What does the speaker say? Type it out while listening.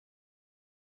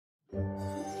It's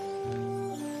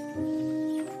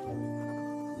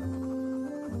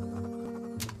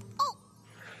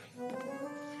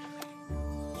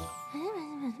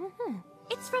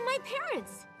from my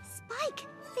parents. Spike,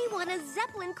 they want a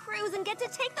Zeppelin cruise and get to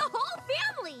take the whole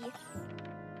family.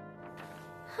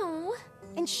 Oh.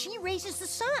 And she raises the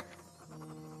sun.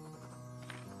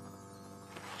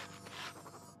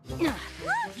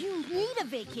 You need a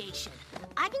vacation.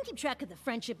 I can keep track of the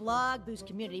friendship log, boost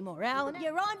community morale, and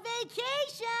you're on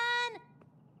vacation!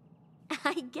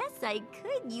 I guess I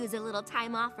could use a little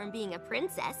time off from being a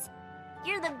princess.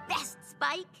 You're the best,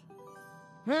 Spike.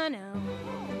 I know.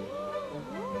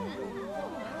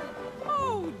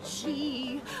 Oh,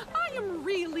 gee. I am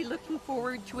really looking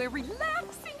forward to a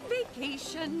relaxing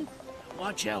vacation.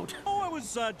 Watch out. Oh, I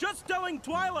was just telling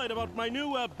Twilight about my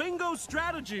new bingo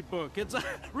strategy book. It's a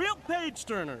real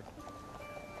page-turner.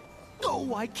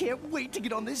 Oh, I can't wait to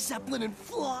get on this Zeppelin and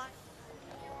fly.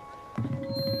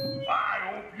 I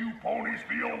hope you ponies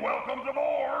feel welcomed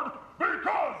aboard,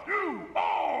 because you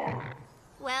are!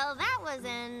 Well, that was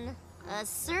an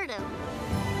assertive.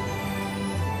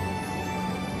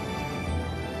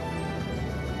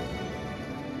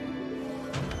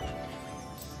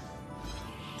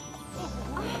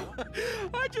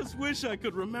 I just wish I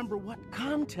could remember what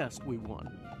contest we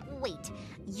won. Wait,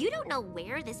 you don't know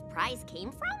where this prize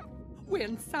came from?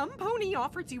 When some pony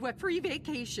offers you a free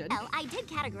vacation. Well, I did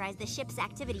categorize the ship's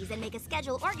activities and make a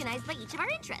schedule organized by each of our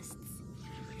interests.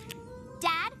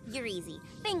 Dad, you're easy.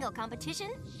 Bingo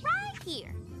competition, right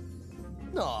here.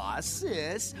 Aw,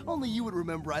 sis. Only you would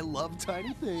remember I love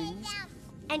tiny things.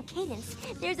 And Cadence,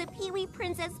 there's a Pee-wee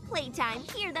Princess playtime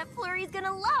here that Flurry's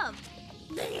gonna love.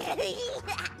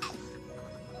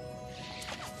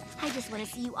 I just want to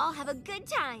see you all have a good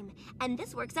time. And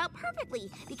this works out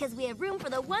perfectly because we have room for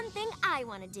the one thing I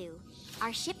want to do.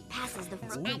 Our ship passes the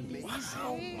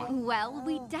Well,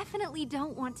 we definitely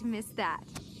don't want to miss that.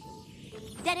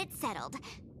 Then it's settled.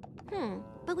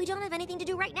 But we don't have anything to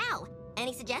do right now.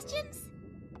 Any suggestions?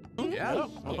 Yeah,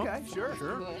 okay, sure.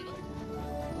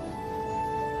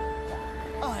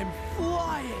 I'm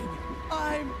flying!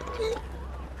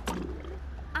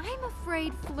 I'm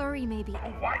afraid Flurry may be... The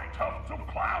White Tufts of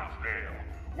Cloudsdale,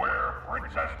 where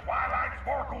Princess Twilight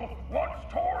Sparkle once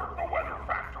toured the weather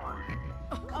factory.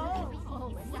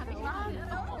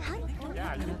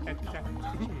 Yeah, you know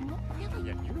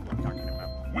what I'm talking about.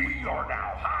 We are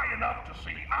now high enough to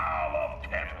see all of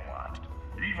Canterlot,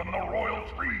 even the royal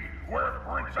tree where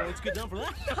Princess... Let's get down for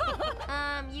that.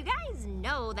 You guys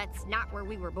know that's not where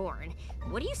we were born.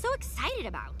 What are you so excited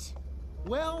about?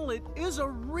 Well, it is a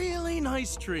really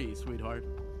nice tree, sweetheart.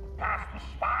 Past the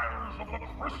spires of the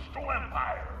Crystal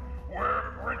Empire,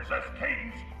 where Princess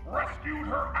Cadence rescued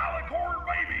her alicorn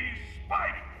baby,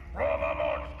 Spike, from a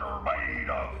monster made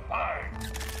of fire.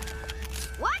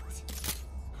 What?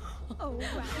 Oh,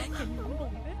 wow. Can you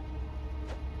believe it?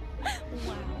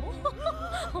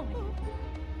 Wow.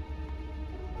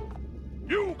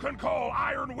 You can call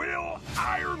Iron Will,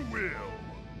 Iron Will.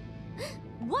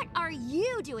 What are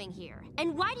you doing here?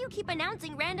 And why do you keep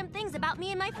announcing random things about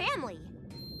me and my family?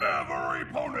 Every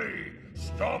pony,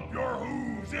 stomp your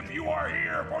hooves if you are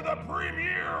here for the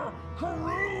premiere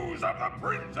Cruise of the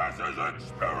Princess's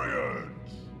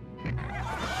Experience.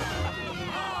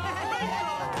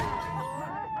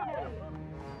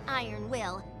 Iron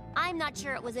Will, I'm not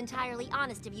sure it was entirely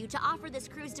honest of you to offer this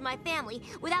cruise to my family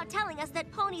without telling us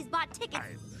that ponies bought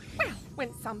tickets. Well,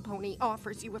 when some pony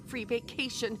offers you a free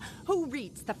vacation, who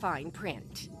reads the fine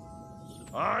print?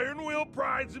 Iron Will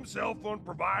prides himself on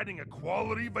providing a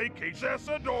quality vacation,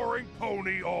 adoring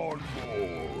pony on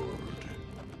board.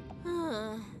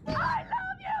 I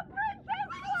love you, Princess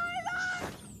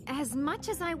Twilight! As much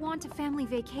as I want a family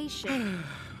vacation...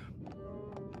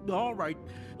 All right,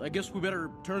 I guess we better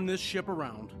turn this ship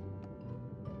around.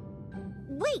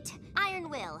 Wait, Iron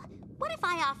Will, what if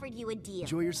I offered you a deal?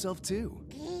 Enjoy yourself, too.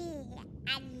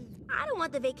 I don't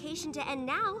want the vacation to end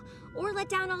now, or let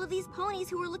down all of these ponies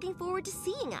who are looking forward to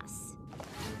seeing us.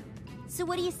 So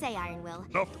what do you say, Iron Will?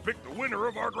 Enough to pick the winner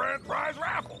of our grand prize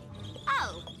raffle.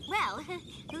 Oh, well,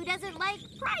 who doesn't like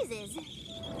prizes?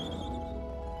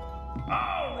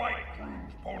 All right,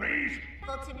 cruise ponies.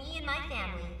 Well, to me and my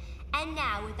family. And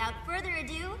now, without further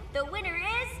ado, the winner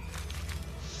is...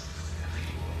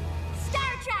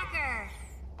 Star Tracker!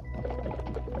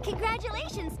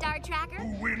 Congratulations, Star Tracker!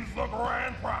 Who wins the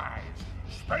grand prize?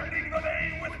 Spending the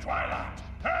day with Twilight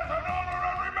as an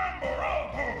honorary member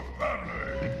of her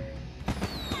family.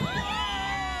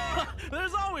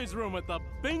 There's always room at the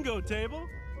bingo table.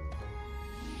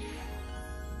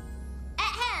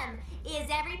 Ahem! Is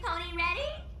every pony ready?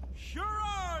 Sure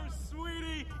are,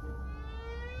 sweetie.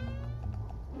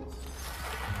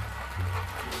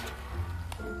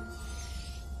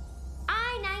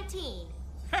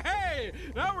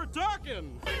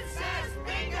 talking. Princess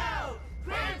Bingo!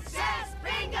 Princess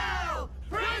Bingo!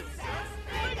 Princess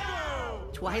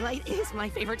Bingo! Twilight is my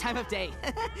favorite time of day.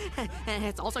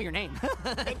 It's also your name.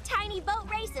 The tiny boat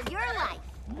race of your life.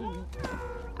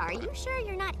 Are you sure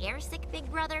you're not airsick, big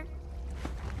brother?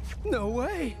 No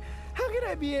way. How could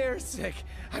I be airsick?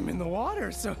 I'm in the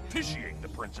water, so... Officiating the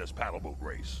Princess Paddleboat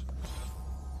Race.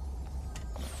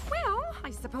 Well, I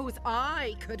suppose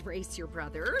I could race your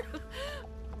brother.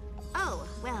 Oh,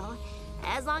 well,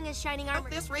 as long as Shining Armor...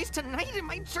 This race tonight in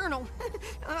my journal.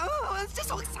 Oh, it's just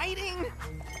so exciting.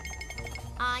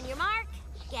 On your mark,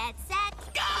 get set,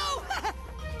 Go!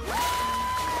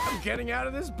 I'm getting out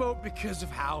of this boat because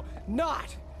of how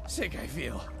not sick I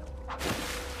feel.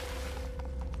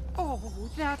 Oh,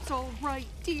 that's all right,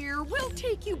 dear. We'll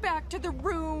take you back to the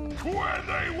room. When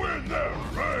they win their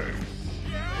race!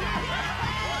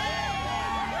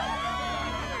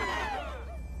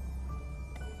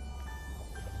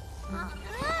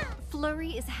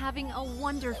 Flurry is having a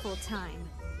wonderful time.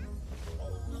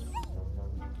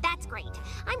 That's great.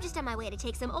 I'm just on my way to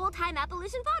take some old-time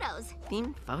Appalachian photos.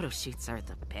 Theme photo shoots are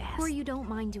the best. Or you don't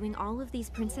mind doing all of these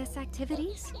princess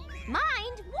activities?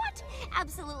 Mind? What?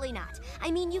 Absolutely not. I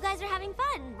mean, you guys are having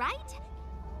fun, right?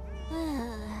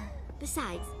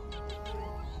 Besides...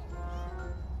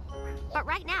 But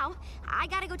right now, I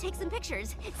gotta go take some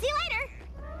pictures. See you later!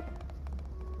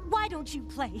 Why don't you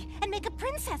play and make a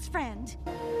princess friend?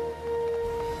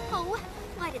 Oh,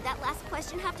 why did that last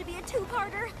question have to be a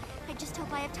two-parter? I just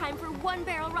hope I have time for one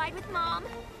barrel ride with Mom.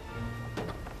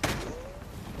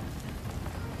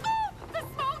 Oh, the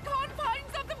small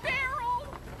confines of the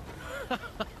barrel!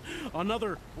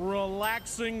 Another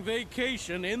relaxing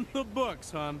vacation in the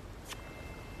books, hon.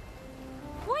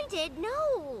 Pointed?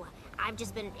 No! I've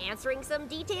just been answering some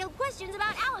detailed questions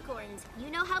about alicorns. You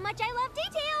know how much I love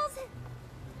details!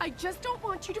 I just don't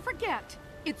want you to forget.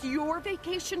 It's your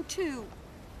vacation, too.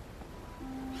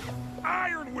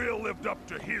 Iron Will lived up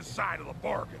to his side of the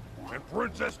bargain, and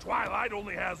Princess Twilight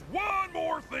only has one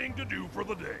more thing to do for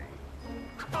the day.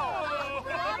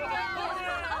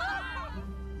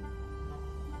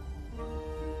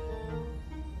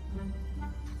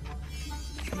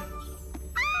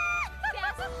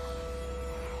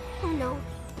 Oh no,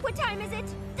 what time is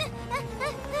it?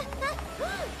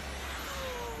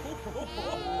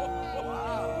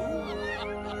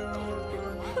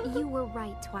 You were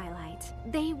right, Twilight.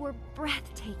 They were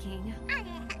breathtaking.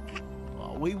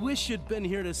 Oh, we wish you'd been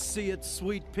here to see it,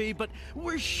 Sweet Pea, but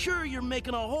we're sure you're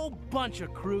making a whole bunch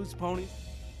of cruise ponies.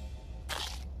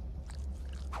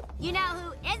 You know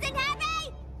who isn't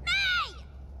happy? Me!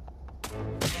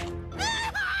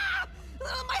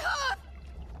 My hoof!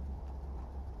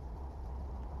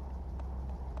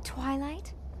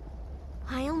 Twilight?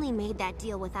 I only made that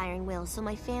deal with Iron Will so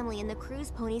my family and the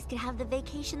cruise ponies could have the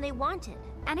vacation they wanted.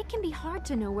 And it can be hard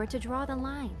to know where to draw the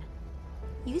line.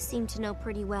 You seem to know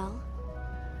pretty well.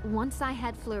 Once I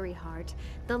had Flurry Heart,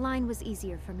 the line was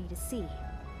easier for me to see.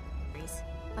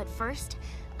 But first,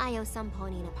 I owe some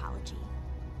pony an apology.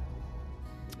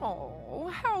 Oh,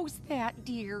 how's that,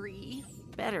 dearie?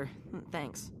 Better,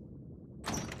 thanks.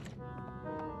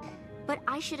 But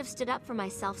I should have stood up for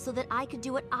myself so that I could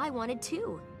do what I wanted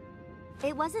too.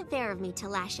 It wasn't fair of me to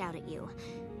lash out at you.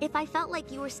 If I felt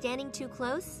like you were standing too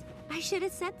close, I should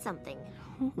have said something.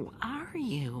 Who are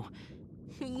you?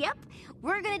 Yep,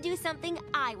 we're gonna do something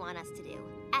I want us to do,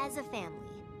 as a family.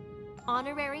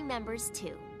 Honorary members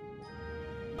too.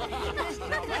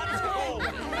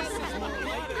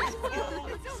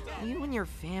 You and your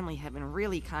family have been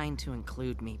really kind to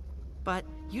include me, but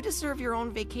you deserve your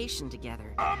own vacation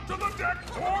together. Up to the deck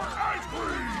for ice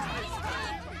cream!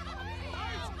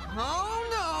 Oh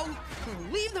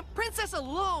no! Leave the princess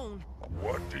alone!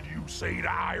 What did you say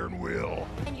to Iron Will?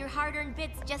 And your hard-earned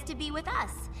bits just to be with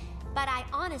us. But I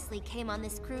honestly came on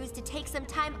this cruise to take some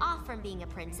time off from being a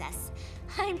princess.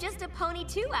 I'm just a pony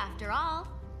too, after all.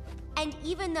 And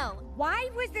even though... Why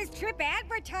was this trip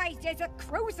advertised as a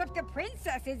cruise of the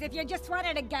princesses if you just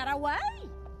wanted to get away?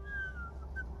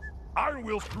 Iron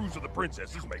Will's Cruise of the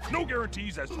Princesses makes no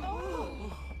guarantees as to...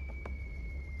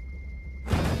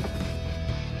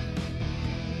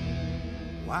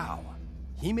 Wow.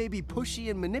 He may be pushy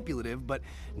and manipulative, but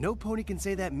no pony can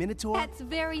say that Minotaur... That's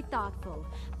very thoughtful.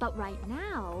 But right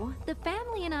now, the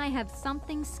family and I have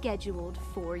something scheduled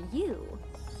for you.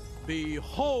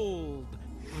 Behold,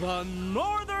 the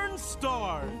Northern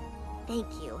Star! Thank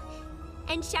you.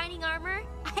 And Shining Armor,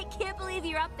 I can't believe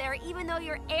you're up there even though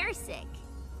you're airsick.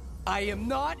 I am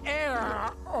not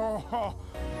air! Oh,